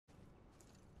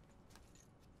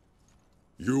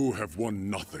You have won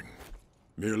nothing.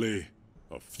 Merely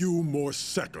a few more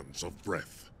seconds of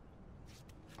breath.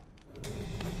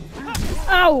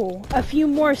 Oh, a few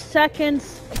more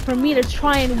seconds for me to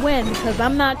try and win, because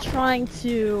I'm not trying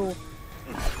to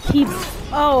keep...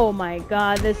 Oh my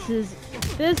god, this is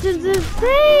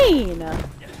insane!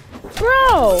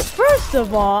 Bro, first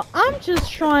of all, I'm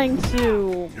just trying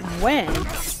to win,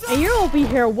 and you're over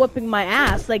here whooping my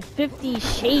ass like 50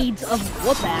 shades of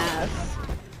whoop ass,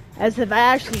 as if I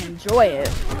actually enjoy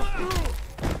it.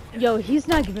 Yo, he's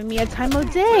not giving me a time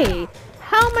of day.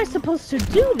 How am I supposed to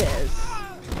do this?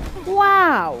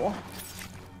 Wow.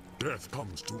 Death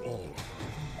comes to all.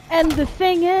 And the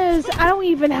thing is, I don't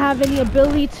even have any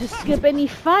ability to skip any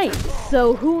fights,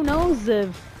 so who knows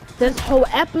if this whole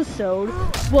episode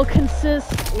will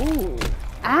consist... Ooh.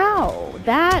 Ow.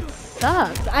 That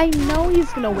sucks. I know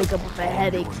he's gonna wake up with a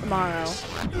headache tomorrow.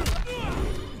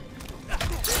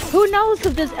 Who knows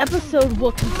if this episode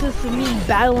will consist of me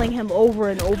battling him over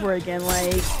and over again,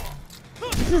 like...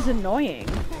 This is annoying.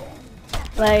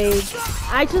 Like,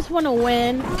 I just want to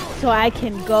win so I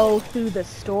can go through the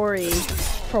story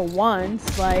for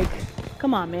once. Like,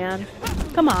 come on, man.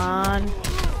 Come on.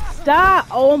 Stop!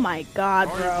 Oh my god,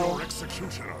 bro.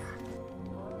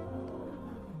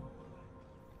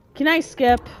 Can I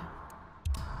skip?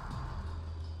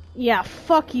 Yeah,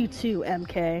 fuck you too,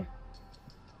 MK.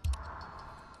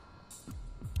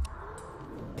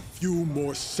 Few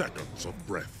more seconds of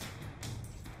breath.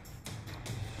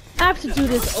 I have to do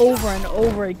this over and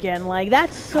over again. Like,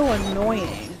 that's so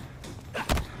annoying.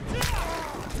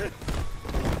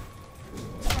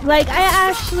 Like, I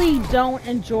actually don't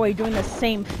enjoy doing the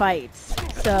same fights.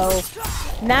 So,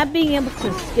 not being able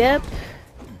to skip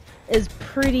is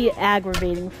pretty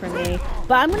aggravating for me.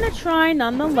 But I'm gonna try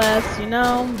nonetheless, you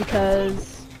know,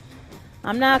 because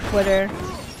I'm not a quitter.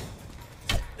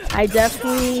 I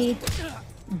definitely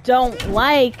don't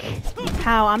like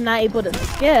how I'm not able to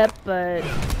skip, but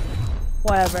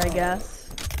whatever, I guess.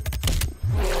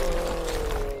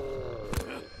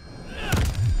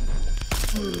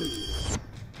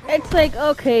 It's like,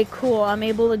 okay, cool, I'm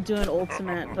able to do an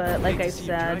ultimate, but like I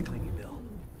said,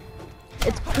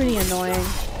 it's pretty annoying.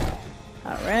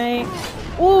 Alright.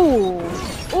 Ooh!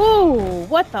 Ooh!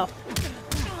 What the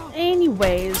f...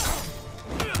 Anyways.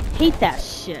 Hate that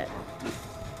shit.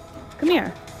 Come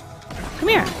here. Come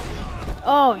here.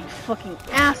 Oh, you fucking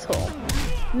asshole.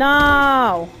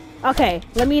 No! Okay,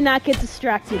 let me not get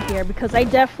distracted here, because I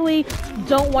definitely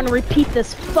don't want to repeat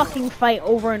this fucking fight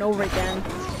over and over again.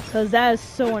 Because that is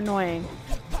so annoying.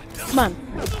 Come on.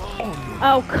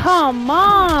 Oh, come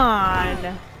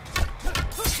on!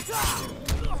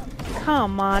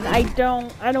 Come on, I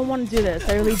don't want to do this.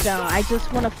 I really don't. I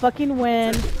just want to fucking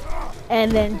win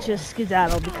and then just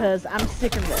skedaddle, because I'm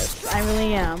sick of this. I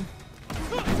really am.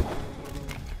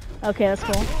 Okay, that's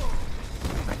cool.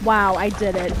 Wow, I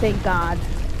did it. Thank God.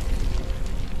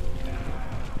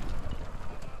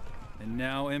 And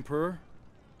now, Emperor?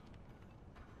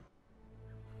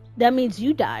 That means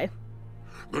you die.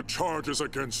 The charges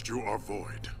against you are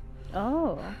void.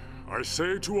 Oh. I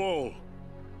say to all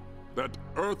that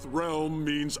Earth Realm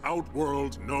means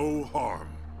Outworld no harm.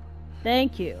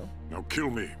 Thank you. Now kill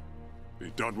me.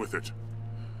 Be done with it.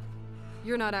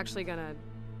 You're not actually gonna...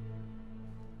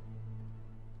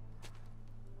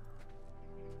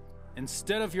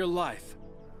 Instead of your life,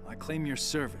 I claim your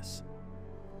service.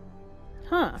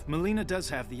 Huh. If Melina does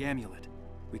have the amulet,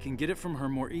 we can get it from her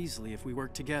more easily if we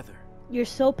work together. You're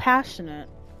so passionate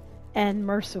and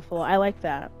merciful. I like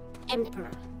that.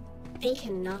 Emperor, they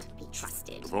cannot be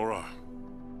trusted. Devora,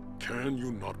 can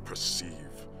you not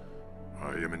perceive?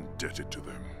 I am indebted to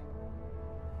them.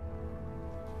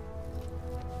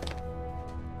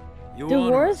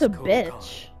 Devora's a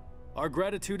bitch. Our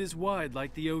gratitude is wide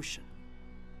like the ocean.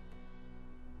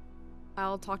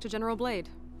 I'll talk to General Blade.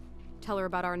 Tell her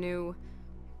about our new...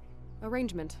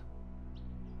 arrangement.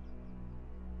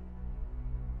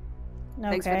 Okay.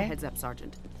 Thanks for the heads up,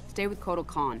 Sergeant. Stay with Kotal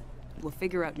Khan. We'll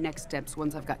figure out next steps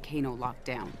once I've got Kano locked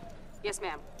down. Yes,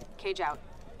 ma'am. Cage out.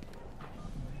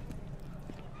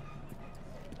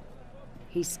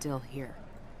 He's still here.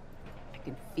 I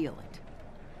can feel it.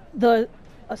 The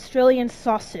Australian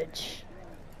sausage.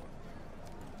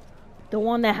 The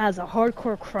one that has a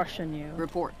hardcore crush on you.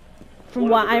 Report. From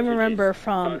what I remember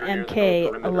from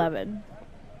MK11.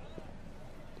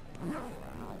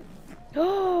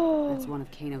 Oh! That's one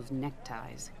of Kano's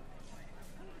neckties.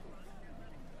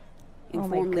 Oh my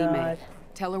Inform Li Mei. God.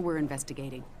 Tell her we're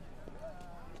investigating.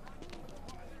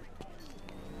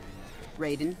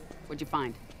 Raiden, what'd you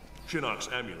find? Shinnok's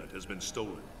amulet has been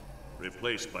stolen,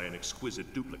 replaced by an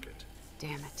exquisite duplicate.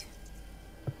 Damn it.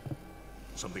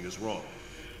 Something is wrong.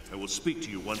 I will speak to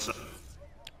you once I...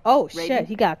 Oh Raiden? shit,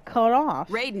 he got cut off.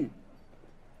 Raiden!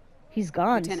 He's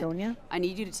gone, Lieutenant, Sonya. I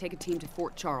need you to take a team to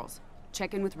Fort Charles.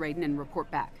 Check in with Raiden and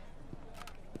report back.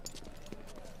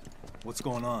 What's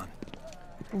going on?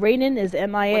 Raiden is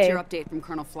MIA. What's your update from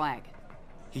Colonel Flagg?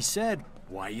 He said,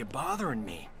 "Why are you bothering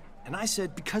me?" And I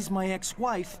said, "Because my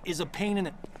ex-wife is a pain in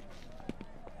the..."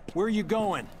 Where are you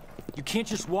going? You can't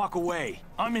just walk away.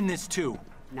 I'm in this too.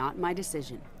 Not my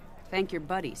decision. Thank your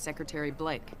buddy, Secretary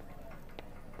Blake.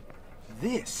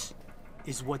 This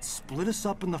is what split us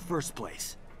up in the first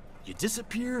place. You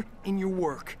disappear in your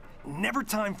work. Never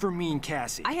time for me and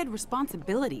Cassie. I had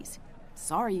responsibilities.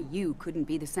 Sorry you couldn't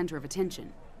be the center of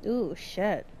attention. Ooh,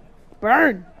 shit.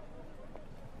 Burn!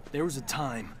 There was a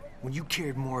time when you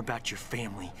cared more about your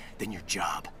family than your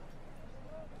job.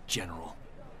 General.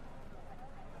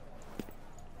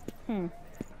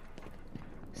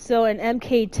 So in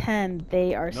MK10,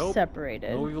 they are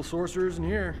separated. No evil sorcerers in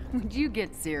here. Would you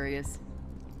get serious?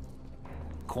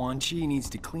 Quan Chi needs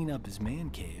to clean up his man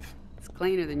cave. It's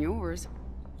cleaner than yours.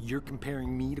 You're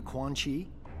comparing me to Quan Chi?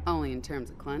 Only in terms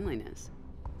of cleanliness.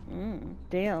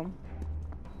 Damn.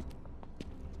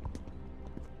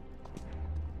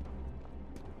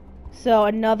 So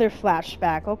another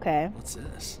flashback, okay. What's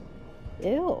this?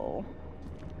 Ew.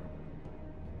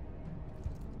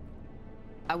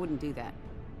 I wouldn't do that.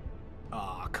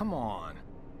 Aw, come on.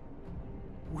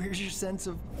 Where's your sense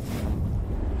of...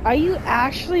 Are you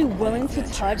actually willing to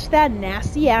touch that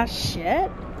nasty ass shit?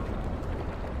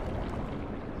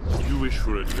 You wish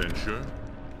for adventure?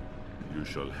 You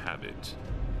shall have it.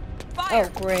 Oh,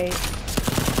 great.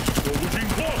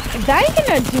 That ain't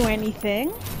gonna do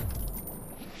anything.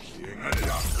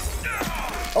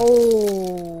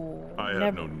 Oh. I have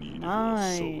never no need of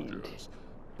mind. your soldiers,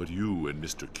 but you and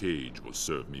Mr. Cage will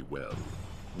serve me well.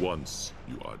 Once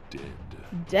you are dead.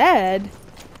 Dead?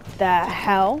 The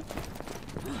hell?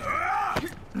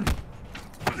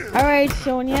 Alright,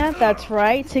 Sonya, that's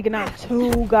right. Taking out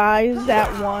 2 guys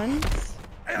at once.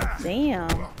 Damn.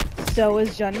 So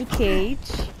is Johnny Cage.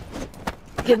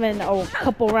 Given a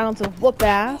couple rounds of whoop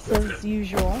ass as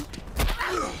usual.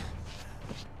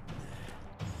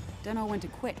 Don't know when to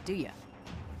quit, do ya?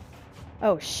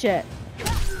 Oh shit.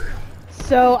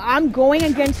 So I'm going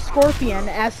against Scorpion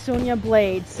as Sonya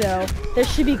Blade, so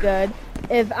this should be good.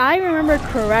 If I remember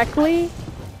correctly...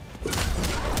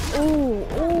 Ooh,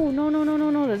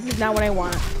 no, this is not what I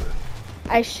want.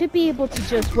 I should be able to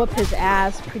just whoop his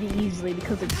ass pretty easily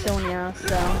because it's Sonya,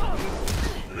 so...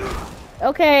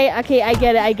 Okay, I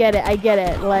get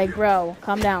it. Like, bro,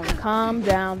 calm down,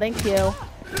 thank you.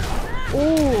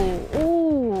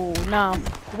 Ooh, no,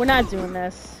 we're not doing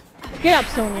this. Get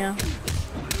up, Sonya.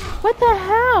 What the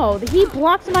hell? He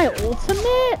blocked my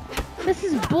ultimate? This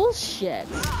is bullshit.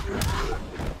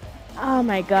 Oh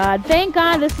my god. Thank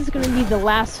god this is gonna be the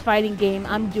last fighting game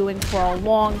I'm doing for a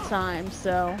long time,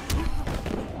 so...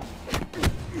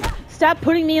 Stop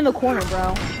putting me in the corner,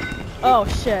 bro. Oh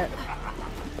shit.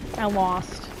 I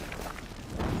lost.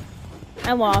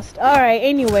 Alright,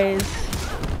 anyways.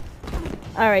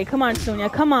 Alright, come on, Sonya.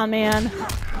 Come on, man.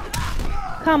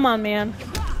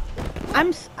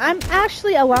 I'm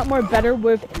actually a lot more better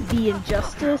with the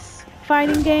Injustice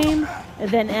fighting game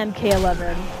than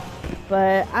MK11.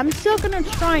 But I'm still gonna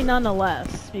try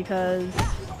nonetheless, because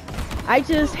I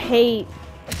just hate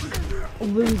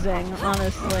losing,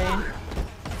 honestly.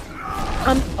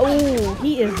 Oh,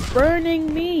 he is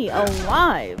burning me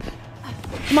alive.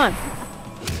 Come on.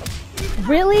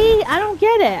 Really? I don't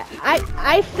get it.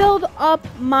 I filled up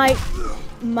my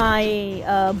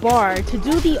bar to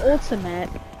do the ultimate,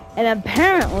 and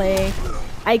apparently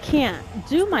I can't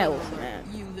do my ultimate.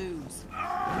 You lose.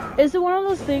 Is it one of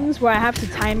those things where I have to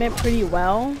time it pretty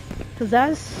well? Because that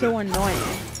is so annoying.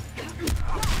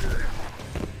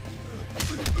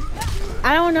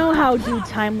 I don't know how to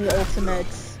time the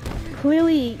ultimates.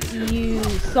 Clearly you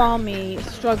saw me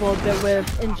struggle a bit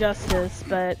with Injustice,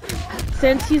 but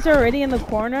since he's already in the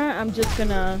corner, I'm just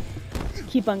gonna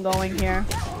keep on going here.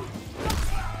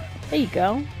 There you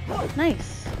go.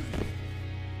 Nice.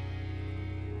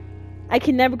 I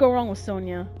can never go wrong with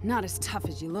Sonya. Not as tough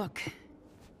as you look.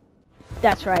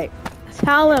 That's right.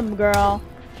 Tell him, girl.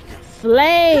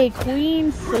 Slay,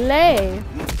 queen, slay.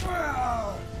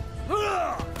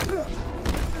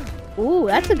 Ooh,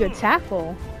 that's a good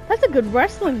tackle. That's a good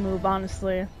wrestling move,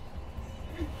 honestly.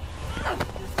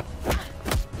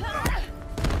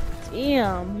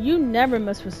 Damn, you never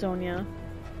mess with Sonya.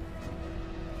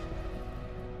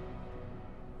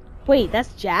 Wait,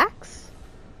 that's Jax?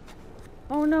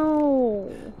 Oh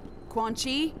no. Quan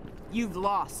Chi, you've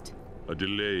lost. A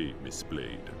delay, Miss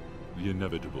Blade. The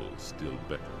inevitable still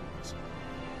beckons.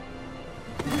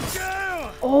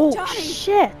 Oh,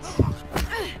 shit.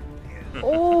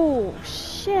 Oh,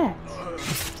 shit.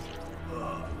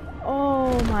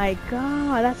 Oh my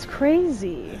god, that's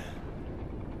crazy.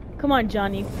 Come on,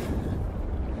 Johnny.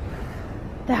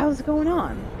 The hell's going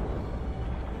on?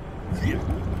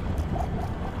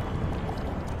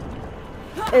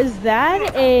 Is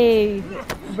that a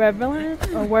Revenant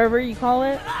or whatever you call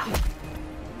it?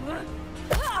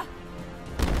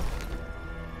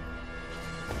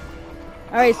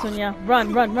 Alright, Sonia,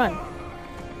 run, run, run.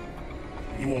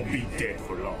 You won't be dead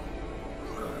for long.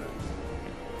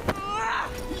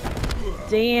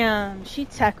 Damn, she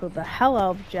tackled the hell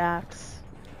out of Jax.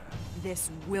 This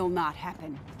will not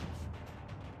happen.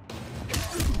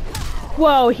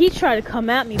 Whoa, he tried to come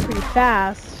at me pretty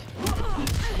fast.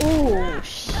 Oh,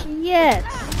 shit.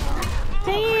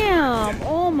 Damn.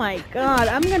 Oh my god,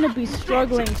 I'm gonna be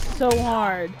struggling so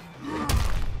hard.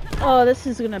 Oh, this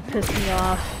is gonna piss me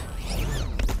off.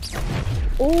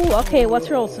 Oh, okay, what's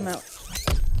her ultimate?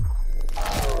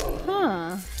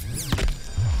 Huh.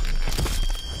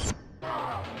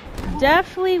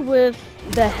 Definitely with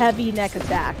the heavy neck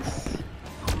attacks.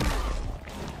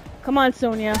 Come on,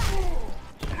 Sonia.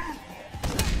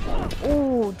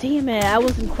 Oh, damn it. I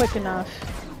wasn't quick enough.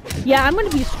 Yeah, I'm gonna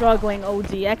be struggling,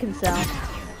 OD. I can tell.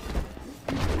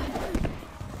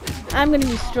 I'm gonna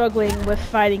be struggling with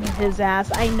fighting his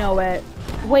ass. I know it.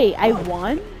 Wait, I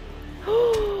won?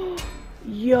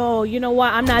 Yo, you know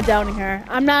what? I'm not downing her.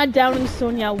 I'm not downing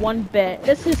Sonya one bit.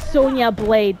 This is Sonya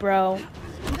Blade, bro.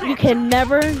 You can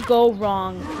never go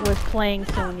wrong with playing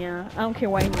Sonya. I don't care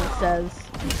what anyone says.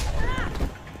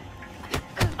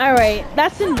 Alright,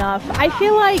 that's enough. I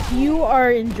feel like you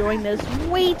are enjoying this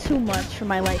way too much for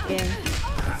my liking.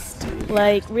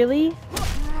 Like, really?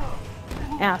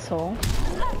 Asshole.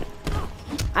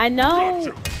 I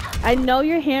know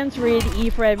your hand's ready to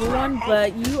eat for everyone,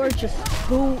 but you are just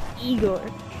too eager.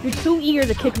 You're too eager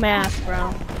to kick my ass,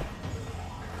 bro.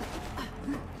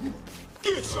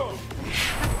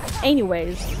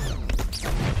 Anyways.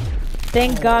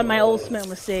 Thank God my ultimate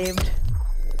was saved.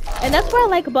 And that's what I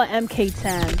like about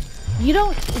MK10. You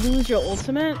don't lose your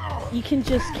ultimate, you can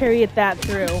just carry it that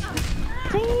through.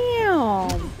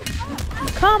 Damn!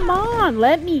 Come on,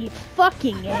 let me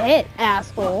fucking hit,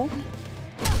 asshole.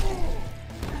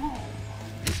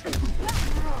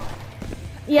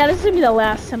 Yeah, this is gonna be the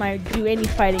last time I do any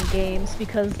fighting games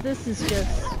because this is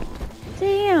just...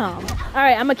 Damn!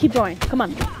 Alright, I'm gonna keep going. Come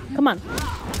on. Come on.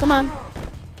 Come on.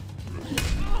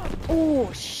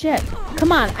 Oh, shit.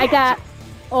 Come on, I got...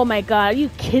 Oh my god, are you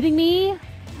kidding me?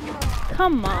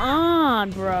 Come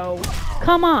on, bro.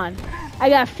 Come on. I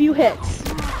got a few hits.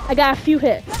 I got a few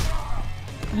hits.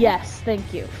 Yes,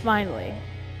 thank you. Finally.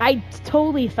 I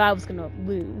totally thought I was gonna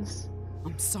lose.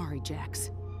 I'm sorry,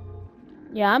 Jax.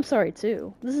 Yeah, I'm sorry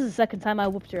too. This is the second time I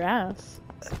whooped your ass.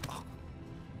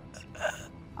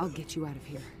 I'll get you out of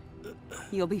here.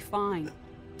 You'll be fine.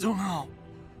 Don't know.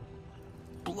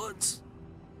 Blood's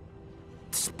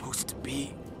supposed to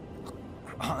be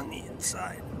on the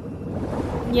inside.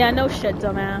 Yeah, no shit,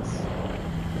 dumbass.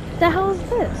 What the hell is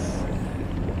this?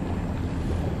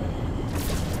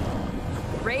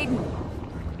 Raiden!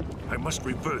 I must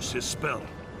reverse his spell.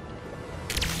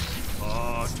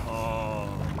 Ata,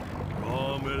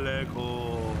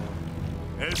 Romeleko,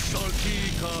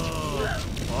 Esaltika,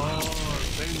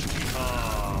 Arsentika.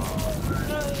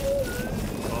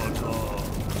 Ata,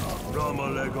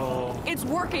 Romeleko. It's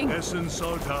working!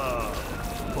 Essensalta,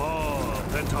 Ba,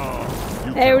 Penta.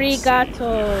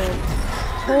 Arigato.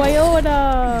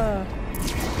 Toyota.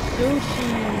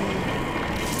 Sushi.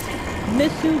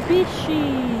 Mitsubishi.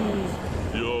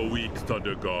 You're weak,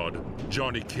 Thunder God.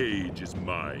 Johnny Cage is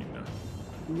mine.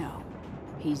 No,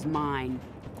 he's mine.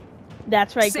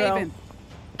 That's right, Save girl. him.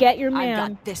 Get your I man.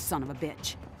 got this son of a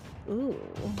bitch. Ooh.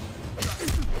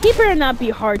 He better not be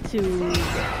hard to lose.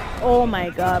 Oh my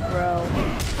god, bro.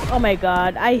 Oh my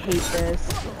god, I hate this.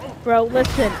 Bro,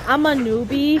 listen, I'm a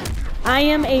newbie. I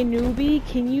am a newbie.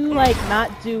 Can you, like, not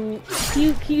do...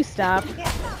 Can you stop?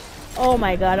 Oh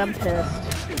my god, I'm pissed.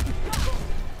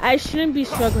 I shouldn't be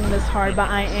struggling this hard, but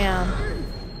I am.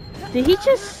 Did he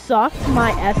just suck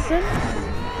my essence?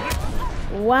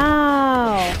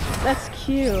 Wow. That's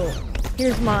cute.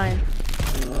 Here's mine.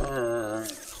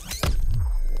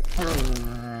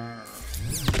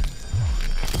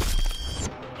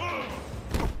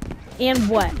 And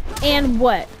what? And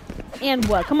what? And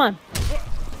what? Come on.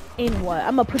 And what?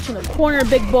 I'm gonna put you in the corner,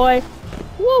 big boy.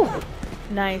 Woo!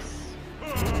 Nice.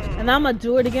 And I'm gonna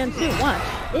do it again too. Watch.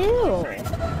 Ew.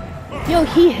 Yo,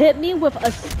 he hit me with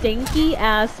a stinky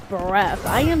ass breath.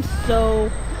 I am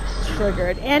so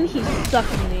triggered. And he's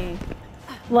sucking me.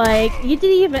 Like, you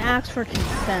didn't even ask for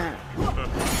consent.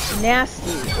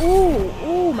 Nasty. Ooh,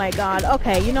 oh my god.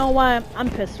 Okay, you know what? I'm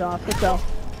pissed off. Let's go.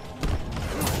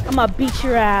 I'm gonna beat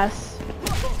your ass.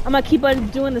 I'm gonna keep on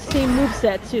doing the same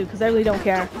moveset too, because I really don't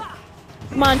care.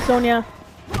 Come on, Sonya.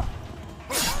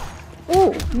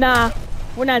 Ooh, nah.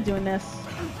 We're not doing this.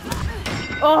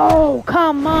 Oh,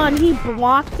 come on. He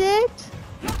blocked it?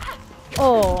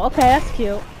 Oh, okay, that's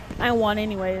cute. I won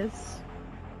anyways.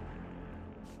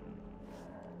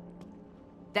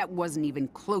 That wasn't even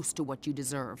close to what you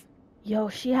deserve. Yo,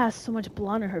 she has so much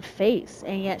blood on her face,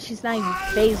 and yet she's not even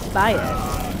fazed by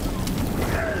it.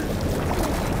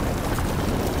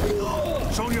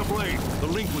 Sonya Blade, the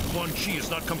link with Quan Chi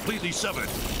is not completely severed.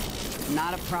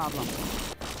 Not a problem.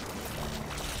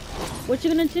 What you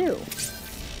gonna do?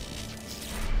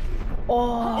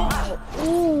 Oh,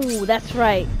 ooh, that's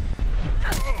right.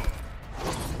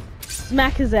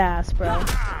 Smack his ass, bro.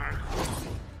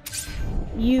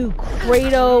 You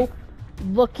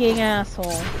Kratos-looking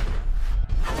asshole.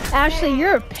 Actually,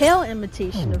 you're a pale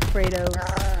imitation of Kratos.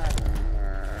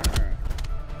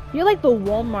 You're like the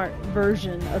Walmart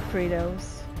version of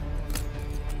Kratos.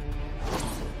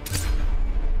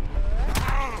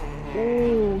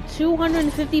 Ooh,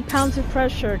 250 pounds of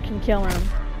pressure can kill him.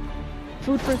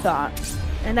 Food for thought.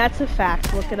 And that's a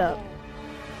fact, look it up.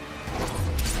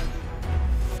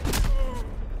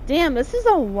 Damn, this is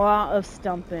a lot of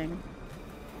stumping.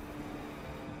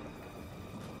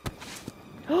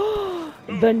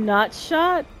 The nut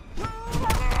shot?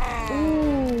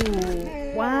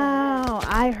 Ooh, wow,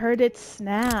 I heard it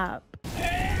snap.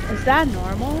 Is that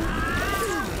normal?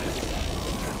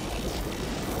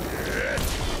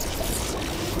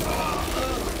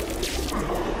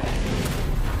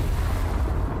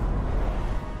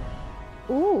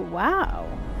 Ooh, wow.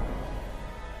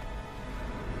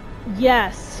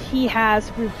 Yes, he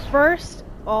has reversed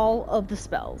all of the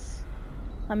spells.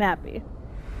 I'm happy.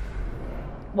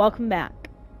 Welcome back.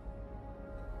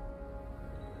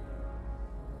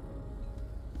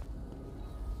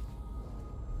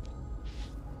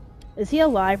 Is he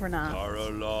alive or not?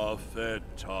 Tarala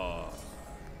Feta.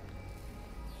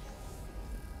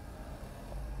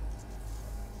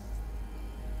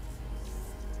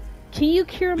 Can you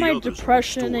cure The my others were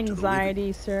depression and restored to the living.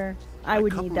 anxiety, sir? I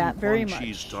would need that very Quan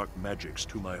Chi's much. dark magics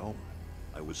to my own,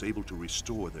 I was able to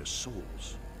restore their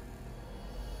souls.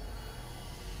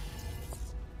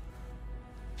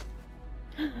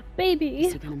 Baby,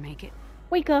 Is he gonna make it?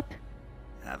 wake up.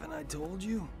 Haven't I told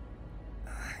you?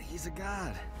 He's a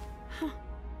god.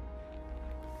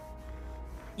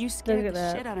 You scared at the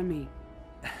that. shit out of me.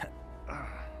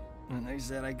 And they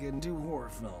said I couldn't do horror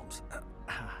films.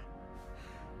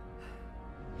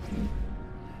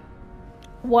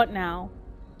 What now?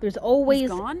 There's always... He's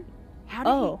gone? How did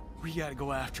Oh. We gotta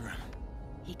go after him.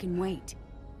 he can wait.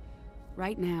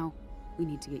 Right now, we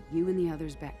need to get you and the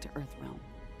others back to Earthrealm.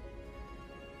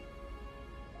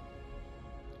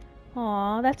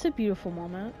 Aw, that's a beautiful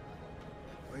moment.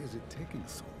 Why is it taking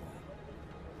so long?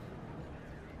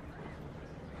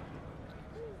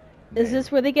 Is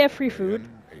this where they get free food?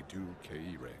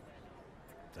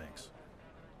 Thanks.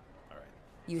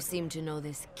 You seem to know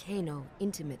this Kano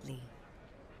intimately.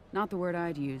 Not the word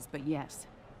I'd use, but yes.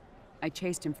 I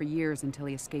chased him for years until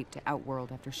he escaped to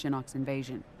Outworld after Shinnok's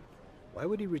invasion. Why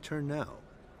would he return now?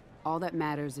 All that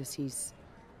matters is he's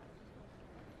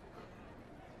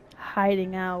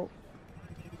Hiding out.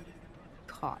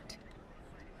 caught.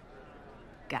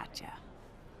 Gotcha.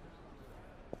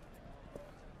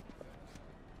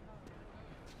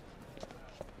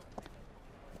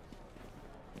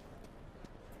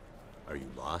 Are you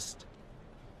lost?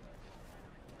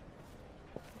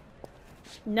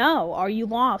 No, are you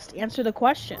lost? Answer the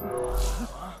question.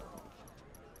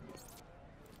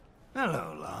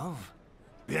 Hello, love.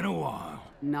 Been a while.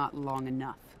 Not long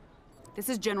enough. This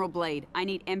is General Blade. I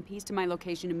need MPs to my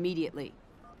location immediately.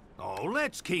 Oh,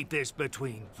 let's keep this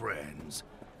between friends.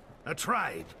 A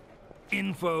trade.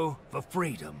 Info for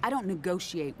freedom. I don't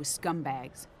negotiate with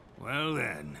scumbags. Well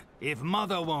then, if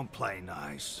mother won't play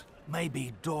nice,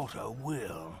 maybe daughter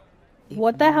will.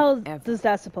 What the hell ever does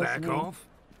that supposed Back to mean? off,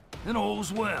 and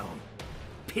all's well.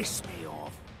 Piss me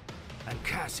off, and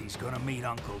Cassie's gonna meet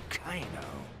Uncle Kano.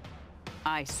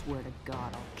 I swear to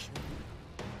God, I'll kill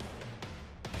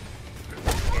you.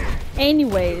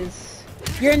 Anyways,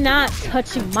 you're not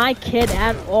touching my kid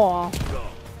at all.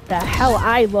 The hell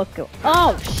I look...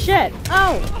 Oh, shit!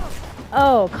 Oh!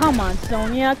 Oh, come on,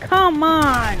 Sonya. Come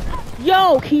on!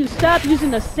 Yo, can you stop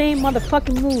using the same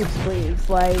motherfucking moves, please?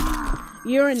 Like,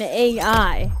 you're an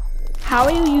AI. How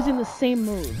are you using the same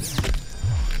moves?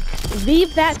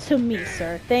 Leave that to me,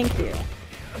 sir. Thank you.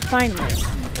 Finally.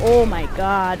 Oh my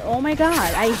god. Oh my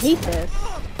god. I hate this.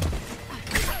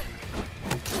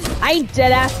 I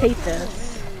deadass hate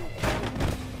this.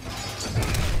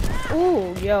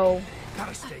 Ooh, yo.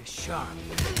 Gotta stay sharp.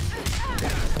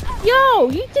 Yo,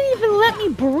 you didn't even let me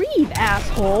breathe,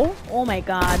 asshole. Oh my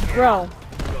god, bro.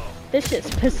 This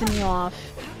shit's pissing me off.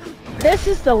 This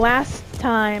is the last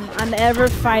time I'm ever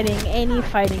fighting any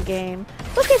fighting game.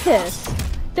 Look at this.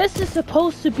 This is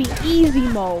supposed to be easy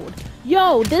mode.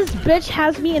 Yo, this bitch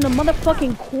has me in the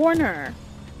motherfucking corner.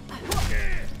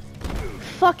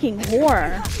 Fucking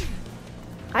whore.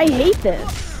 I hate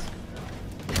this.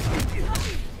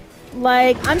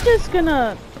 Like, I'm just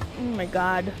gonna... Oh my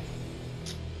god.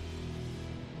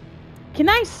 Can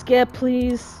I skip,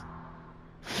 please?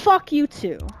 Fuck you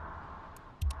too.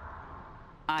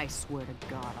 I swear to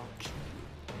God, I'll kill you.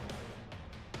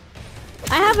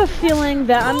 I have a feeling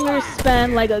that I'm gonna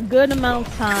spend like a good amount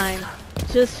of time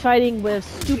just fighting with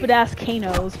stupid ass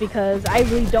Kanos because I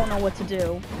really don't know what to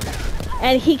do.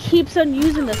 And he keeps on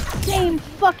using the same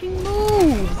fucking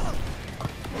moves.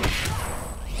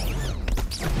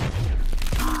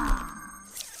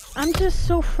 I'm just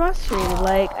so frustrated.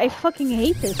 Like, I fucking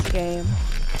hate this game.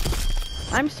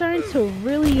 I'm starting to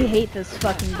really hate this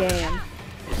fucking game.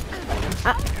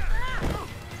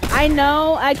 I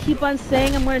know I keep on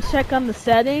saying I'm gonna check on the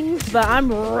settings, but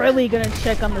I'm really gonna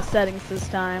check on the settings this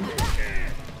time.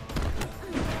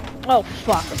 Oh,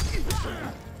 fuck.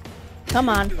 Come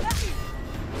on.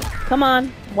 Come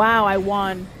on. Wow, I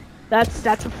won. That's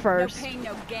a first. No pain,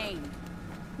 no gain.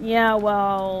 Yeah,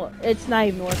 well, it's not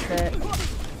even worth it.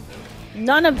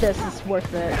 None of this is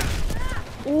worth it.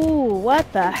 Ooh,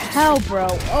 what the hell, bro?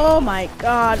 Oh my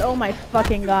god. Oh my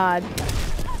fucking god.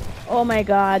 Oh my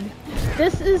god.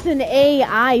 This is an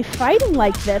AI fighting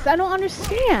like this. I don't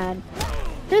understand.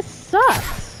 This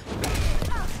sucks.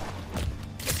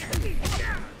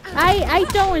 I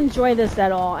don't enjoy this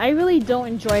at all. I really don't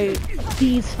enjoy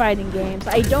these fighting games.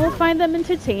 I don't find them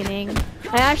entertaining.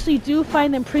 I actually do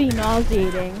find them pretty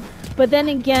nauseating. But then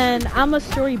again, I'm a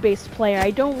story-based player.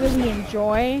 I don't really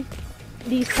enjoy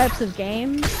these types of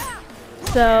games.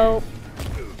 So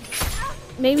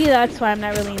maybe that's why I'm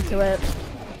not really into it.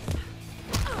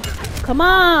 Come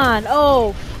on!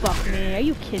 Oh, fuck me. Are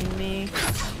you kidding me?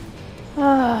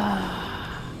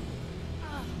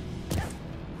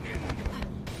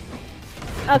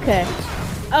 Okay.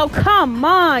 Oh, come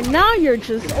on! Now you're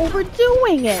just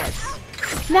overdoing it!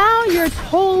 Now you're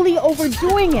totally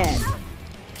overdoing it!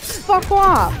 Fuck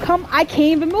off! Come, I can't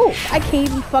even move! I can't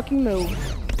even fucking move.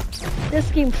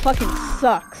 This game fucking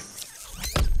sucks.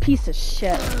 Piece of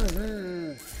shit.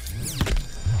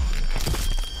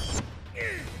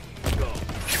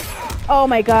 Oh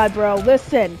my god, bro.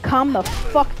 Listen, calm the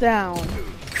fuck down.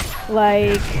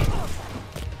 Like...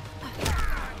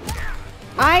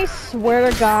 I swear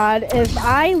to God, if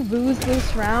I lose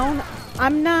this round,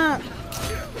 I'm not...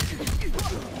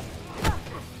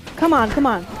 Come on, come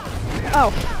on. Oh,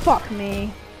 fuck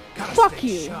me. Fuck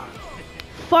you.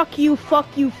 Fuck you,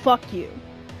 fuck you, fuck you.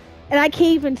 And I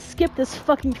can't even skip this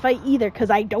fucking fight either, because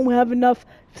I don't have enough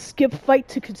skip fight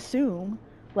to consume.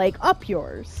 Like, up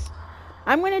yours.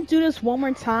 I'm gonna do this one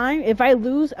more time. If I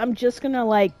lose, I'm just gonna,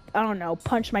 like, I don't know,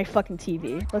 punch my fucking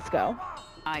TV. Let's go.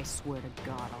 I swear to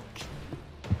God, I'll kill you.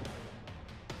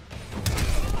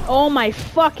 Oh my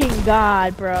fucking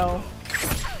god, bro.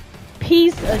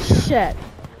 Piece of shit.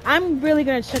 I'm really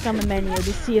gonna check on the menu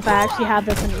to see if I actually have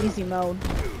this in easy mode.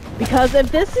 Because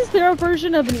if this is their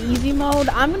version of an easy mode,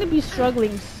 I'm gonna be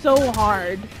struggling so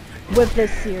hard with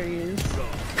this series.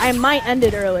 I might end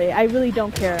it early. I really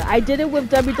don't care. I did it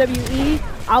with WWE.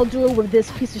 I'll do it with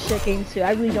this piece of shit game too.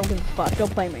 I really don't give a fuck.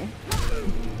 Don't play me.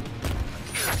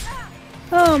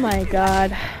 Oh my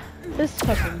god. This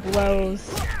fucking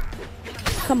blows.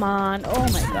 Come on.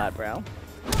 Oh my god, bro.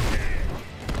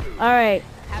 Alright.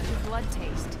 How's your blood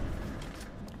taste?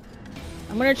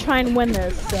 I'm gonna try and win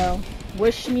this, so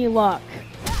wish me luck.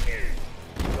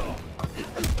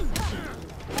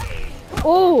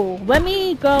 Oh, let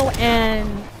me go and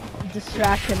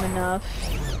distract him enough.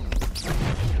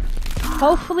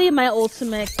 Hopefully my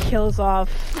ultimate kills off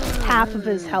half of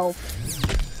his health.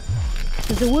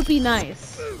 Because it would be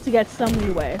nice to get some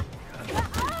leeway.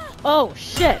 Oh,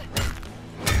 shit.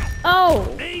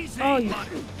 Oh! Oh, you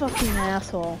fucking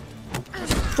asshole.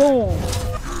 Boom.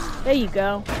 There you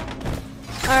go.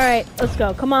 Alright, let's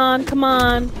go. Come on, come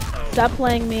on. Stop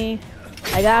playing me.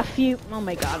 I got a few... Oh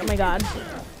my god, oh my god.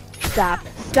 Stop.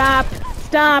 Stop!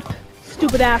 Stop!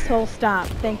 Stupid asshole, stop.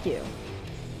 Thank you.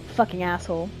 Fucking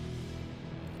asshole.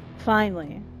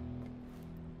 Finally.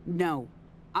 No,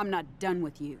 I'm not done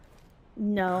with you.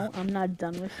 No, I'm not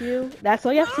done with you. That's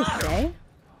all you have to say?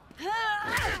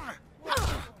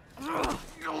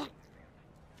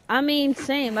 I mean,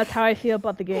 same. That's how I feel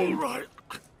about the game. All right.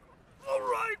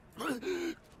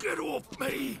 Get off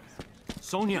me.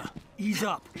 Sonia, ease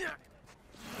up.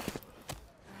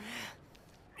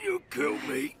 You kill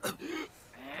me.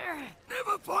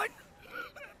 Never find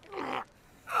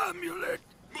amulet.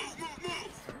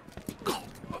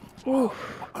 Ooh.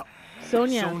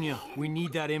 Sonia. Sonia, we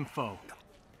need that info.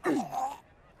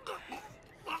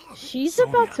 She's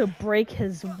Sonia, about to break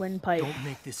his windpipe. Don't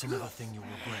make this another thing you'll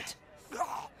regret.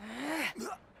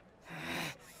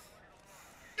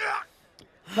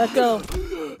 Let go.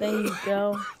 There you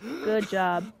go. Good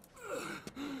job.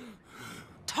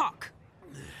 Talk.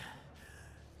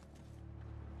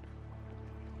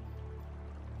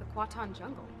 The Kwatan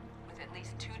jungle. With at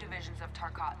least 2 divisions of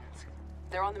Tarkatans.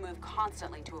 They're on the move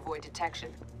constantly to avoid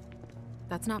detection.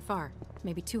 That's not far.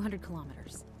 Maybe 200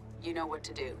 kilometers. You know what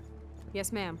to do.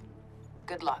 Yes, ma'am.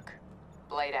 Good luck.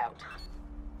 Blade out.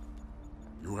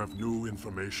 You have new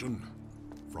information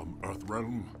from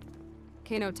Earthrealm?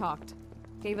 Kano talked.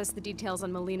 Gave us the details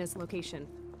on Melina's location.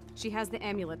 She has the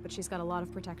amulet, but she's got a lot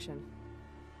of protection.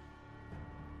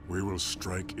 We will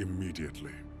strike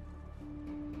immediately.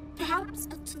 Perhaps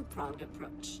a two-pronged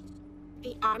approach.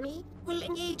 The army will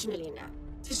engage Melina,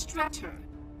 distract her,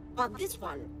 while this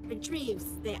one retrieves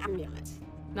the amulet.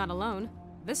 Not alone.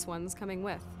 This one's coming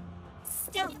with.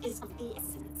 Stealth is of the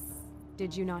essence.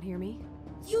 Did you not hear me?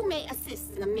 You may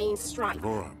assist in the main strike.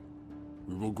 Devora,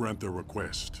 we will grant their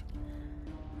request.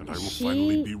 And I will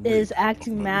finally be She rid is of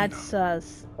acting mad Melina.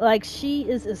 sus. Like, she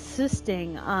is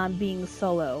assisting on being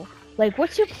solo. Like,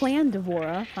 what's your plan,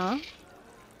 Devora, huh?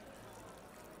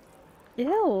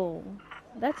 Ew.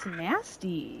 That's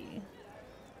nasty.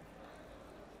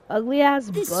 Ugly ass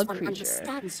This bug one creature.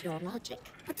 understands your logic,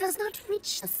 but does not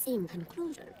reach the same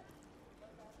conclusion.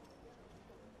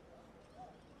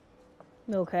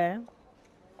 Okay.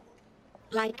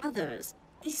 Like others,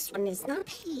 this one is not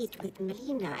pleased with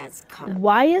Melina as Khan.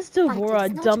 Why is But Devora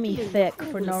it's not dummy clear thick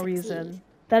who for will no succeed. reason?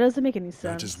 That doesn't make any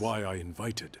sense. That is why I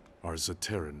invited our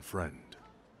Zaterran friend.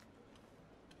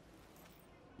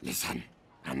 Listen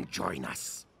and join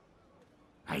us.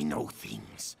 I know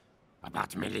things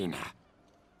about Melina.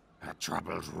 Her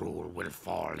troubled rule will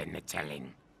fall in the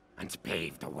telling and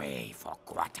pave the way for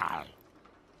Guatal.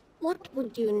 What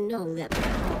would you know that?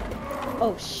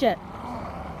 Oh shit.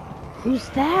 Who's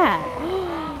that?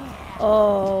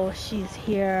 Oh, she's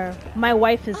here. My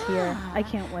wife is here. I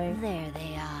can't wait. There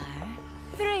they are.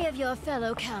 3 of your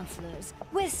fellow counselors,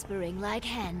 whispering like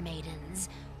handmaidens.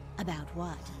 About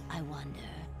what, I wonder?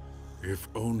 If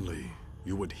only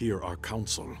you would hear our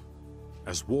counsel.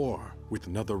 As war with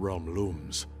Netherrealm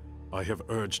looms, I have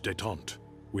urged detente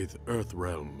with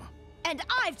Earthrealm. And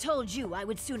I've told you I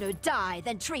would sooner die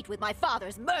than treat with my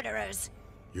father's murderers!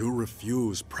 You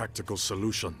refuse practical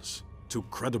solutions to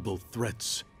credible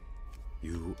threats.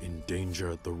 You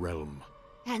endanger the realm.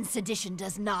 And sedition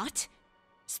does not?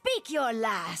 Speak your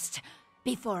last,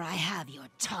 before I have your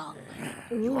tongue.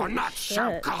 You are not shit.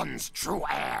 Shao Kahn's true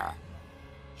heir.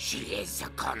 She is a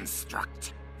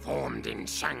construct formed in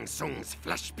Shang Tsung's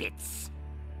flesh pits.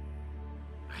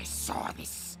 I saw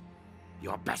this.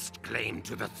 Your best claim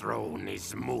to the throne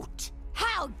is moot.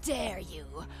 How dare you!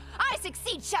 I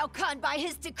succeed Shao Kahn by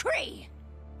his decree!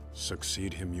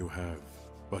 Succeed him you have,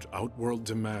 but Outworld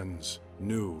demands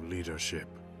new leadership.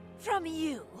 From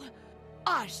you,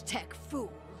 Archtech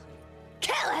fool.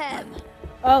 Kill him!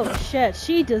 Oh shit,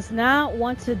 she does not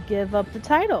want to give up the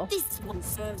title. This one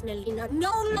serves Melina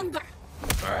no longer.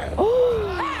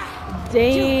 Oh,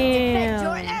 Defend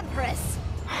your damn. empress!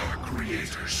 Our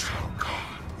creator Shao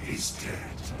Kahn is dead.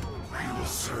 We will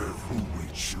serve whom we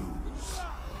choose.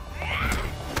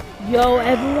 Yo,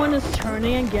 everyone is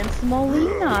turning against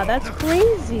Melina. That's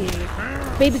crazy.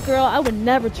 Baby girl, I would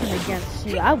never turn against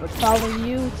you. I would follow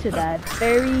you to that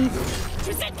very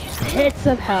pits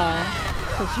of hell.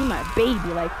 Cause you my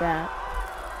baby like that.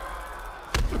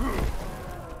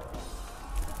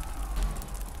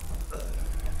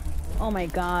 Oh my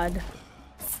god.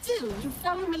 Still, you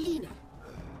follow Melina.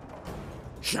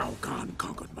 Shao Kahn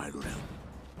conquered my realm.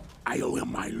 I owe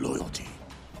him my loyalty.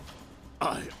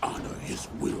 I honor his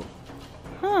will.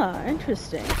 Huh,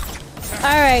 interesting.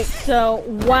 Alright, so,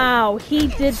 wow, he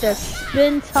did the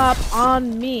spin top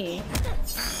on me.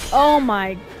 Oh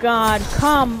my god,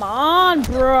 come on,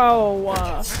 bro.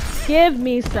 Give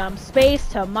me some space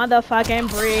to motherfucking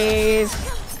breathe.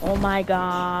 Oh my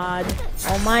god.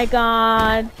 Oh my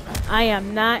god.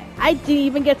 I didn't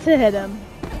even get to hit him.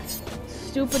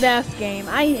 Stupid ass game.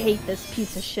 I hate this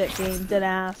piece of shit game, dead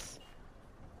ass.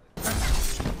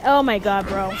 Oh my god,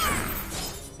 bro.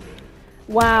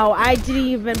 Wow, I didn't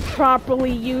even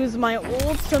properly use my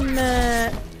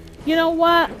ultimate. You know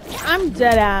what? I'm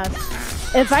dead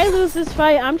ass. If I lose this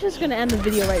fight, I'm just gonna end the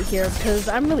video right here because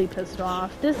I'm really pissed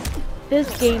off. This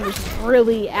game is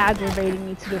really aggravating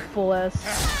me to the fullest.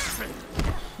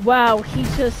 Wow, he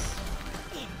just...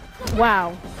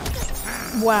 Wow.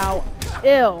 Wow.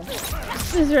 Ew.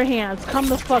 Scissor hands, calm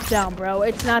the fuck down, bro.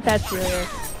 It's not that serious.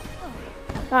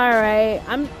 Alright,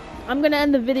 I'm gonna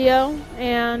end the video,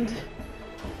 and...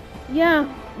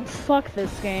 yeah, fuck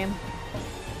this game.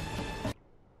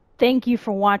 Thank you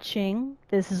for watching.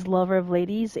 This is Lover of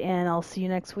Ladies, and I'll see you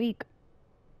next week.